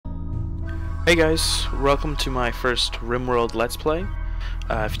Hey guys, welcome to my first Rimworld Let's Play.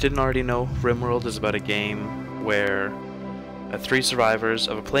 If you didn't already know, Rimworld is about a game where three survivors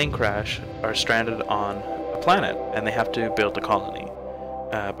of a plane crash are stranded on a planet and they have to build a colony.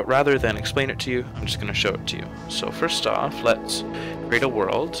 But rather than explain it to you, I'm just going to show it to you. So first off, let's create a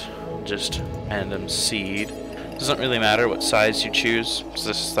world. Just random seed. Doesn't really matter what size you choose, because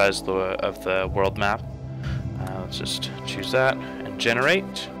this is the size of the world map. Let's just choose that and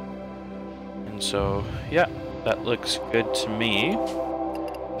generate. So yeah, that looks good to me.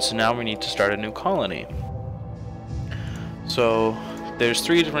 So now we need to start a new colony. So there's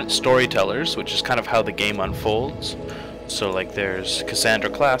three different storytellers, which is kind of how the game unfolds. So like there's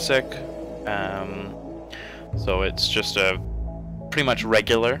Cassandra Classic, so it's just a pretty much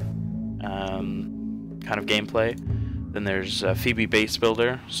regular kind of gameplay. Then there's Phoebe Base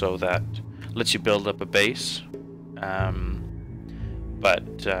Builder, so that lets you build up a base,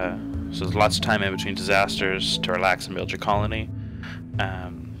 so there's lots of time in between disasters to relax and build your colony.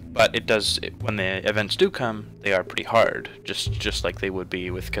 But when the events do come, they are pretty hard, just like they would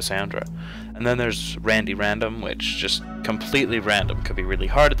be with Cassandra. And then there's Randy Random, which just completely random. Could be really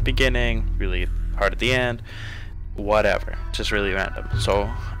hard at the beginning, really hard at the end, whatever. Just really random.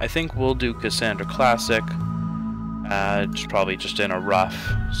 So I think we'll do Cassandra Classic, probably just in a rough,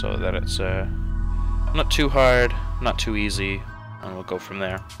 so that it's not too hard, not too easy, and we'll go from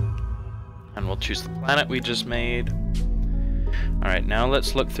there. And we'll choose the planet we just made. Alright, now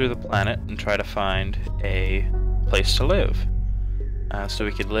let's look through the planet and try to find a place to live. So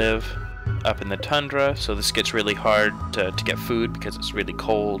we could live up in the tundra, so this gets really hard to get food because it's really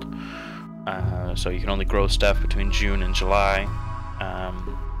cold. So you can only grow stuff between June and July.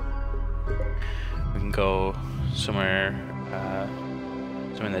 We can go somewhere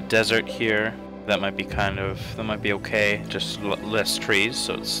in the desert here. That might be okay, just less trees,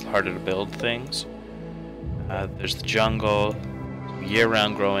 so it's harder to build things. There's the jungle,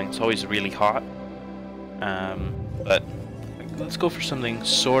 year-round growing, it's always really hot. But let's go for something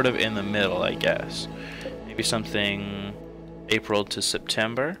sort of in the middle, I guess. Maybe something April to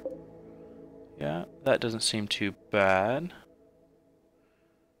September. Yeah, that doesn't seem too bad.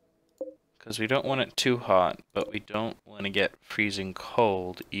 Because we don't want it too hot, but we don't want to get freezing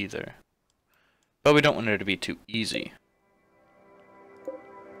cold either. But we don't want it to be too easy.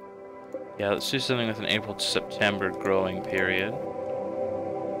 Yeah, let's do something with an April to September growing period.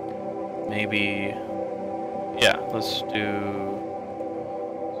 Maybe... yeah, let's do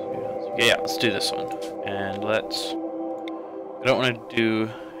this one. And I don't want to do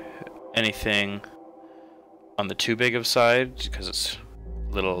anything on the too big of side, because it's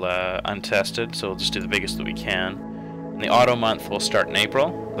a little untested, so we'll just do the biggest that we can. And the auto month will start in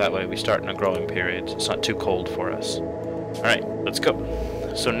April. That way we start in a growing period, so it's not too cold for us. Alright, let's go.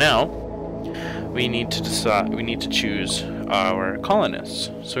 So now we need to choose our colonists.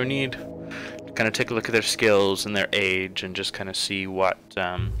 So we need to kind of take a look at their skills and their age and just kind of see what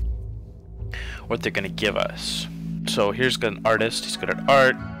they're going to give us. So here's an artist. He's good at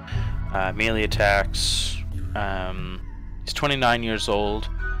art, melee attacks. He's 29 years old.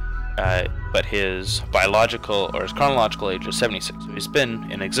 But his biological or his chronological age is 76. So he's been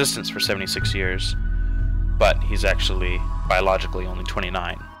in existence for 76 years, but he's actually biologically only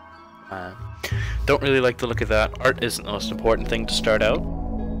 29. Don't really like the look of that. Art isn't the most important thing to start out.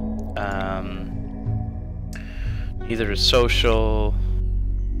 Neither is social.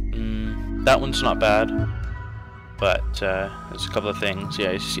 That one's not bad, but there's a couple of things.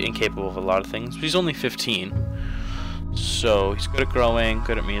 Yeah, he's incapable of a lot of things. But he's only 15. So he's good at growing,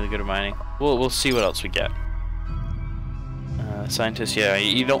 good at melee, good at mining. We'll see what else we get. Scientist, yeah,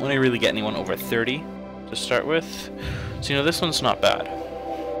 you don't want to really get anyone over 30 to start with. So this one's not bad.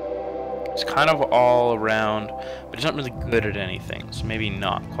 It's kind of all around, but he's not really good at anything, so maybe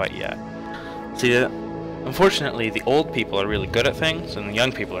not quite yet. See, unfortunately, the old people are really good at things, and the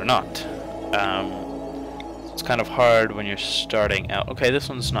young people are not. So it's kind of hard when you're starting out. Okay, this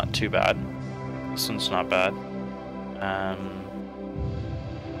one's not too bad. This one's not bad.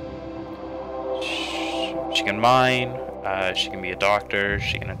 She can mine, she can be a doctor,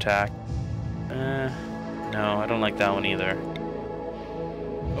 she can attack. No, I don't like that one either.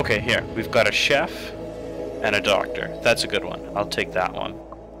 Okay, here, we've got a chef and a doctor. That's a good one. I'll take that one.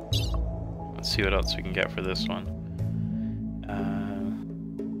 Let's see what else we can get for this one.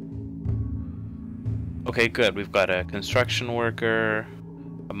 Okay, good. We've got a construction worker,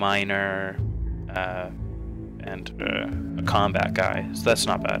 a miner, and a combat guy, so that's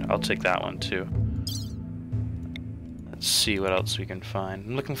not bad. I'll take that one too. Let's see what else we can find.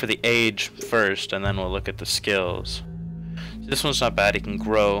 I'm looking for the age first, and then we'll look at the skills. This one's not bad. He can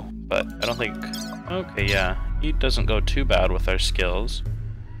grow, but I don't think... Okay, yeah, he doesn't go too bad with our skills.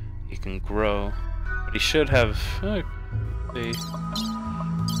 He can grow, but he should have...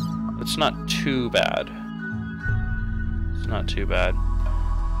 it's not too bad. It's not too bad.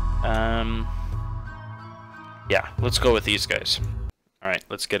 Yeah, let's go with these guys. Alright,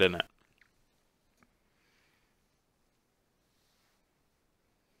 let's get in it.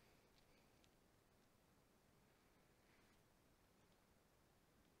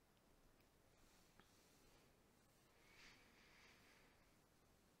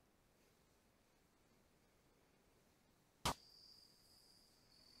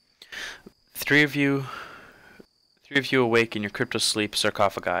 Three of you awake in your crypto-sleep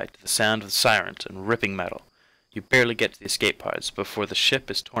sarcophagi to the sound of sirens and ripping metal. You barely get to the escape pods before the ship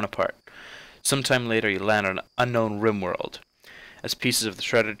is torn apart. Sometime later you land on an unknown Rimworld. As pieces of the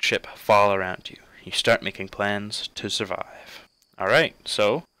shredded ship fall around you, you start making plans to survive. Alright,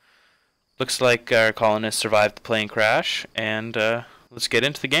 so looks like our colonists survived the plane crash, and let's get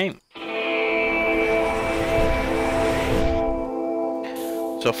into the game.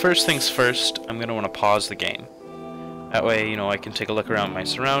 So first things first, I'm going to want to pause the game. That way, you know, I can take a look around my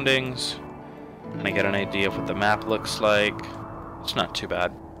surroundings, and I get an idea of what the map looks like. It's not too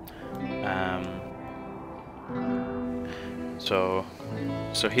bad. So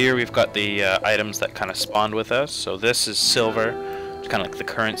here we've got the items that kind of spawned with us. So this is silver, it's kind of like the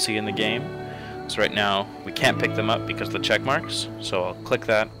currency in the game. So right now, we can't pick them up because of the check marks. So I'll click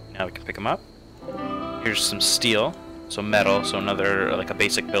that, now we can pick them up. Here's some steel. So metal, so another, like a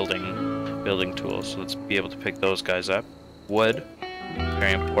basic building tool. So let's be able to pick those guys up. Wood,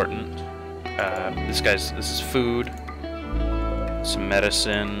 very important. This is food. Some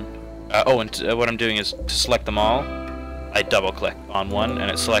medicine. What I'm doing is to select them all, I double click on one and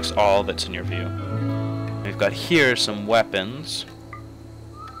it selects all that's in your view. We've got here some weapons.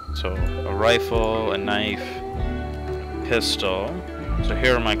 So a rifle, a knife, a pistol. So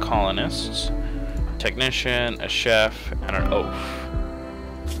here are my colonists. Technician, a chef, and an oaf.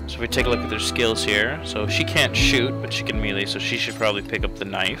 So if we take a look at their skills here, so she can't shoot, but she can melee, so she should probably pick up the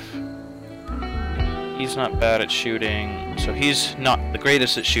knife. He's not bad at shooting, so he's not the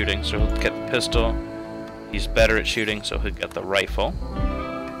greatest at shooting, so he'll get the pistol. He's better at shooting, so he'll get the rifle.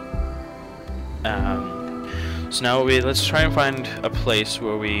 So now let's try and find a place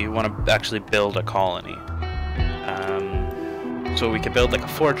where we want to actually build a colony. So we could build like a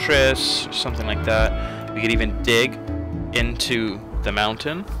fortress or something like that. We could even dig into the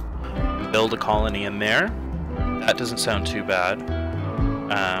mountain and build a colony in there. That doesn't sound too bad.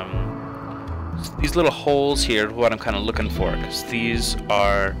 These little holes here are what I'm kind of looking for, because these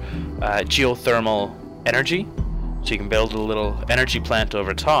are geothermal energy. So you can build a little energy plant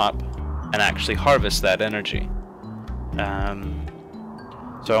over top and actually harvest that energy.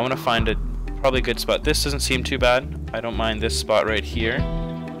 So I want to find probably a good spot. This doesn't seem too bad. I don't mind this spot right here.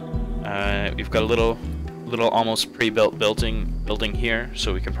 We've got a little almost pre-built building here,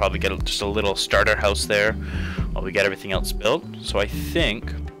 so we can probably get just a little starter house there while we get everything else built. So I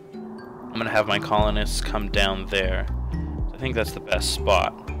think I'm gonna have my colonists come down there. I think that's the best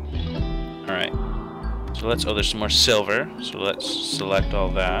spot. Alright. So there's some more silver, so let's select all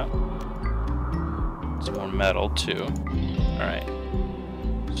that. Some more metal too. Alright.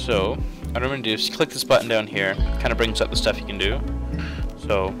 So what I'm going to do is click this button down here. Kind of brings up the stuff you can do.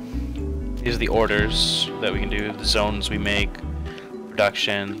 So these are the orders that we can do, the zones we make,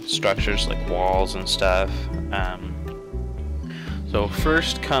 production, structures like walls and stuff. So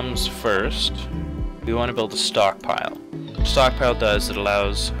first comes first, we want to build a stockpile. What a stockpile does, it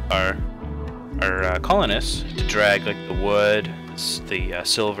allows our colonists to drag like the wood, the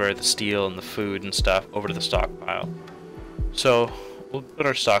silver, the steel, and the food and stuff over to the stockpile. So we'll put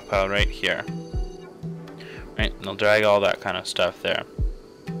our stockpile right here. Right, and they'll drag all that kind of stuff there.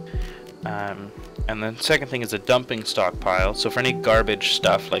 And then second thing is a dumping stockpile. So for any garbage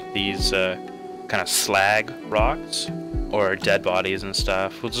stuff like these kind of slag rocks or dead bodies and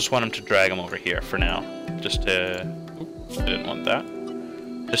stuff, we'll just want them to drag them over here for now. Just to... Oops, I didn't want that.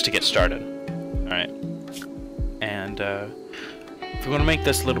 Just to get started. Alright. And if we want to make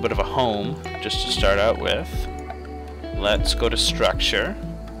this a little bit of a home, just to start out with, let's go to structure,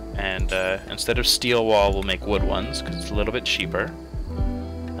 and instead of steel wall, we'll make wood ones because it's a little bit cheaper.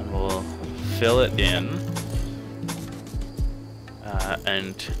 And we'll fill it in.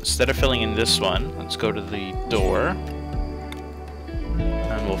 And instead of filling in this one, let's go to the door,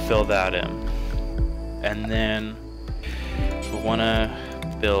 and we'll fill that in. And then we'll want to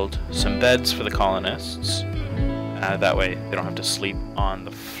build some beds for the colonists. That way they don't have to sleep on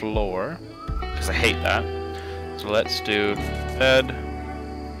the floor, because I hate that. So let's do bed,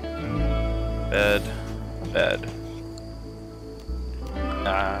 bed, bed.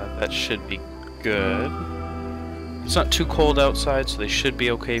 That should be good. It's not too cold outside, so they should be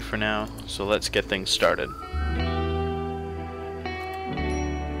okay for now. So let's get things started.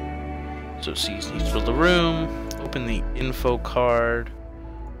 So C's needs to build a room, open the info card,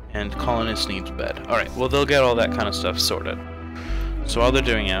 and colonist needs bed. Alright, well they'll get all that kind of stuff sorted. So while they're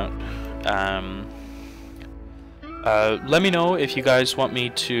doing out, let me know if you guys want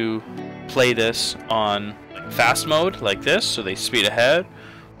me to play this on fast mode like this, so they speed ahead,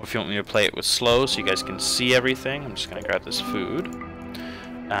 or if you want me to play it with slow so you guys can see everything. I'm just gonna grab this food.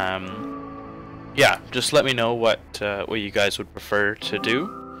 Yeah, just let me know what you guys would prefer to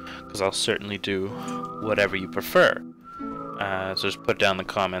do, because I'll certainly do whatever you prefer. So just put down in the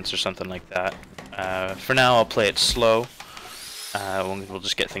comments or something like that. For now, I'll play it slow. We'll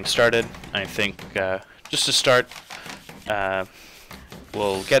just get things started. I think just to start,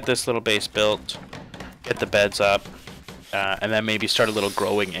 we'll get this little base built, get the beds up, and then maybe start a little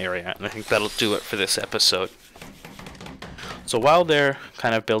growing area. And I think that'll do it for this episode. So while they're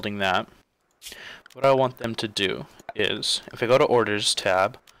kind of building that, what I want them to do is, if I go to Orders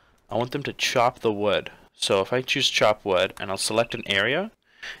tab, I want them to chop the wood. So if I choose chop wood and I'll select an area,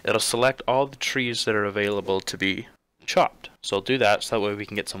 it'll select all the trees that are available to be chopped. So I'll do that so that way we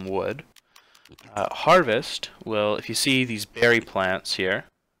can get some wood. Harvest will, if you see these berry plants here,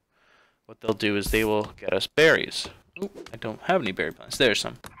 what they'll do is they will get us berries. Oop, I don't have any berry plants. There's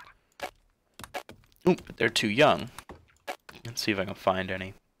some. Oop, but they're too young. Let's see if I can find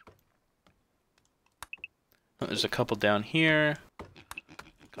any. Oh, there's a couple down here,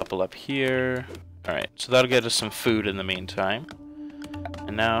 a couple up here. Alright, so that'll get us some food in the meantime.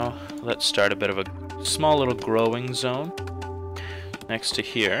 And now, let's start a bit of a small little growing zone next to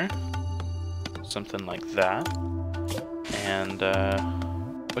here. Something like that. And,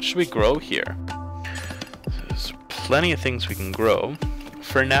 what should we grow here? There's plenty of things we can grow.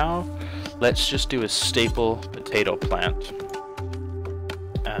 For now, let's just do a staple potato plant.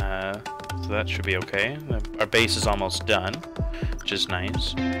 So that should be okay. Our base is almost done, which is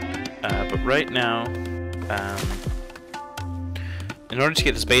nice. But right now, in order to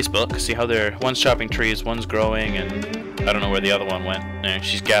get this base built, see how they're, one's chopping trees, one's growing, and I don't know where the other one went.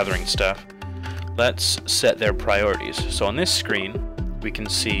 She's gathering stuff. Let's set their priorities. So on this screen, we can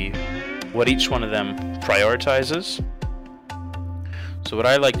see what each one of them prioritizes. So what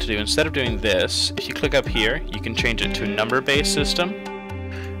I like to do, instead of doing this, if you click up here, you can change it to a number-based system.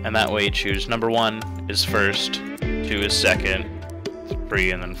 And that way you choose number 1 is first, 2 is second,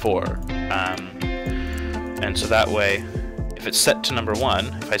 3, and then 4. And so that way, if it's set to number 1,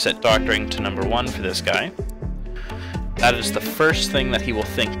 if I set doctoring to number 1 for this guy, that is the first thing that he will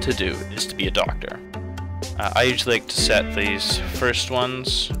think to do, is to be a doctor. I usually like to set these first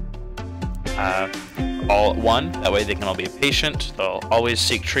ones all at 1, that way they can all be a patient, they'll always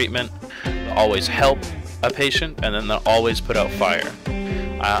seek treatment, they'll always help a patient, and then they'll always put out fire.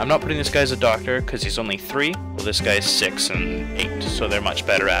 I'm not putting this guy as a doctor because he's only 3, well this guy's 6 and 8, so they're much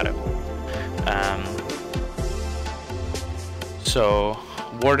better at it. So,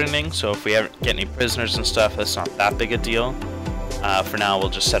 wardening, so if we ever get any prisoners and stuff, that's not that big a deal. For now, we'll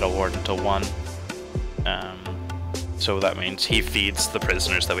just set a warden to 1. So that means he feeds the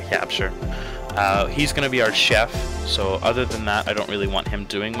prisoners that we capture. He's going to be our chef, so other than that, I don't really want him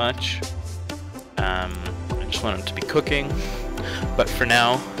doing much. I just want him to be cooking. But for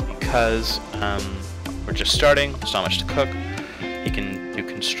now, because we're just starting, there's not much to cook. He can do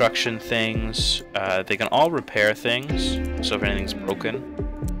construction things. They can all repair things, so if anything's broken.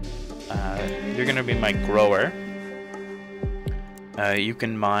 You're going to be my grower. You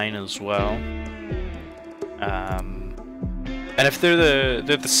can mine as well. And if they're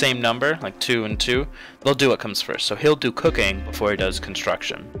the same number, like 2 and 2, they'll do what comes first. So he'll do cooking before he does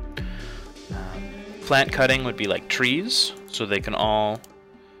construction. Plant cutting would be like trees, so they can all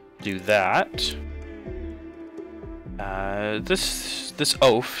do that. This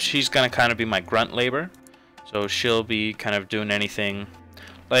oaf, she's gonna kind of be my grunt labor, so she'll be kind of doing anything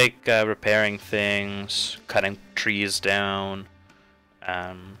like repairing things, cutting trees down,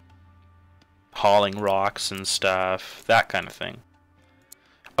 hauling rocks and stuff, that kind of thing.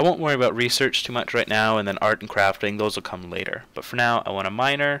 I won't worry about research too much right now, and then art and crafting, those will come later. But for now, I want a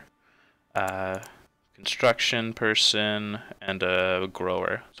miner, construction person, and a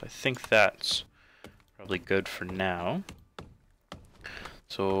grower. So I think that's probably good for now.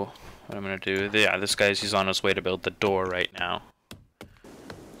 So what I'm going to do, yeah, this guy's, he's on his way to build the door right now.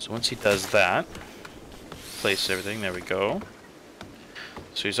 So once he does that, place everything, there we go.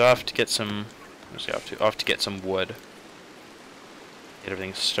 So he's off to get some, where's he off to? Off to get some wood. Get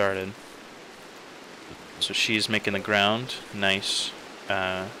everything started. So she's making the ground nice,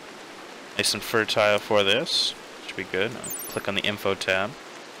 nice and fertile for this. Should be good. I'll click on the info tab.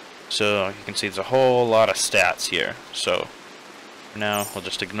 So you can see there's a whole lot of stats here. So for now we'll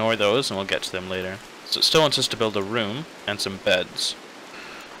just ignore those and we'll get to them later. So it still wants us to build a room and some beds.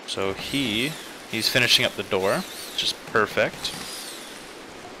 So he's finishing up the door, which is perfect.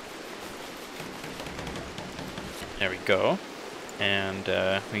 There we go. And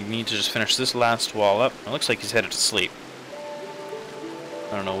we need to just finish this last wall up. It looks like he's headed to sleep.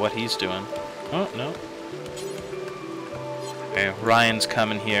 I don't know what he's doing. Oh, no. Okay, Ryan's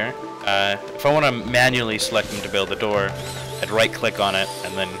coming here. If I want to manually select him to build the door, I'd right-click on it,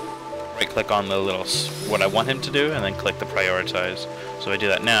 and then right-click on the little what I want him to do, and then click the prioritize. So if I do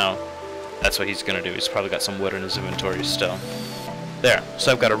that now, that's what he's going to do. He's probably got some wood in his inventory still. There.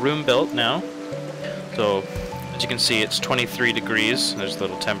 So I've got a room built now. So as you can see, it's 23 degrees. There's a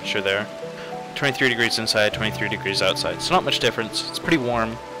little temperature there. 23 degrees inside, 23 degrees outside. It's not much difference. It's pretty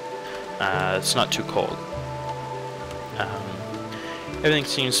warm. It's not too cold. Everything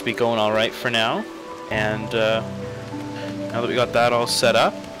seems to be going alright for now. And now that we got that all set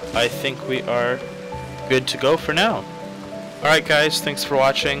up, I think we are good to go for now. Alright guys, thanks for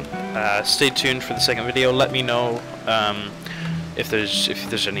watching. Stay tuned for the second video. Let me know if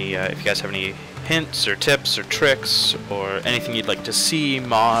there's any if you guys have any hints or tips or tricks or anything you'd like to see,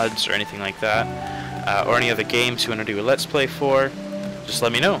 mods or anything like that, or any other games you want to do a let's play for, just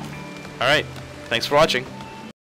let me know. Alright, thanks for watching.